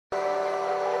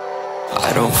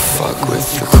I don't fuck with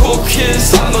the cool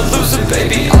kids, I'm a loser,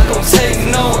 baby. I don't take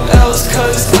no L's,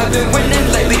 cause I've been winning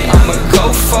lately. I'ma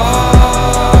go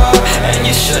far, and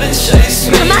you shouldn't chase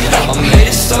me. I'm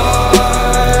made of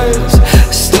stars,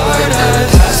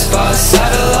 stardust. Passed by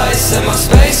satellites in my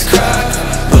spacecraft.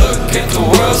 Look at the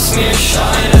world smear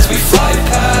shine as we fly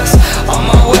past. On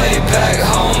my way back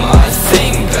home, I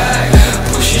think back,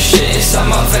 pushing shit inside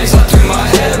my veins, I threw my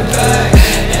head back.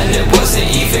 And it wasn't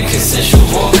even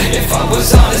consensual. If I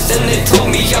was honest, then they told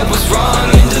me I was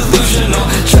wrong and delusional.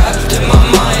 Trapped in my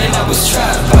mind, I was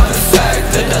trapped by the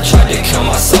fact that I tried to kill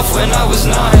myself when I was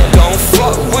 9. Don't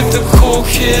fuck with the cool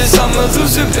kids, I'm a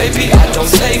loser, baby. I don't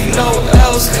take no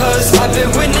L's, cause I've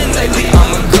been winning lately.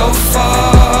 I'ma go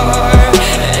far,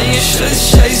 and you should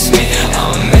chase me.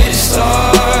 I'm made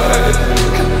of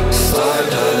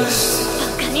stardust.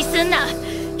 バカにすんな。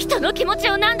人の気持ち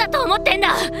を何だと思ってん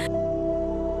だ。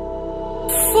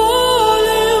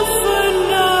Falling for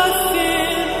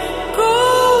nothing,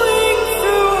 going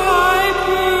through hyperdrive.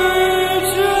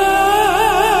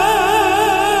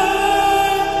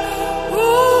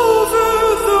 Over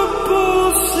the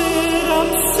bullshit, I'm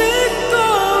sick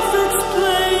of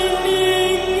explaining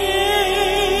it.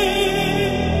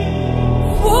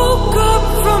 Woke up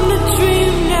from the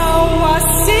dream, now I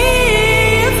see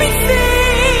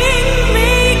everything.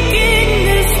 Making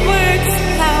this works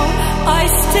how I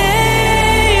stay.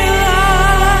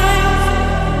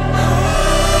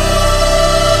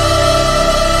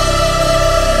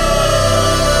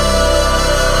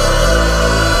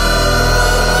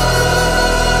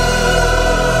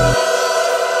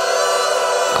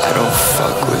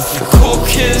 The cool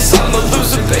kids, I'm a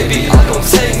loser, baby. I don't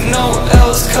take no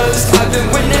L's, cause I've been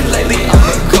winning lately.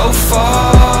 I'ma go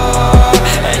far,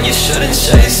 and you shouldn't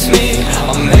chase me.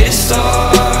 I'm made of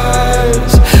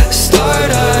stars,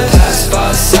 stardust. Passed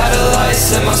by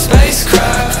satellites in my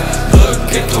spacecraft.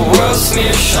 Look at the world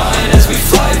smear shine as we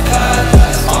fly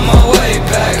past. On my way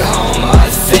back home, I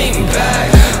think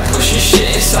back, pushing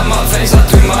shit inside my veins, I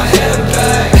threw my head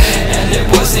back. And it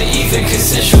wasn't even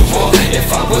consensual. If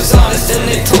I was honest, then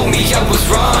they told me I was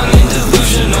wrong and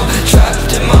delusional.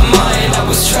 Trapped in my mind, I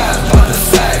was trapped by the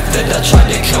fact that I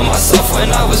tried to kill myself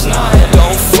when I was 9.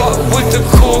 Don't fuck with the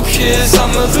cool kids,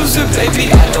 I'm a loser, baby.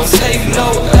 I don't take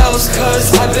no L's,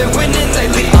 cause I've been winning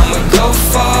lately. I'ma go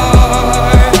far,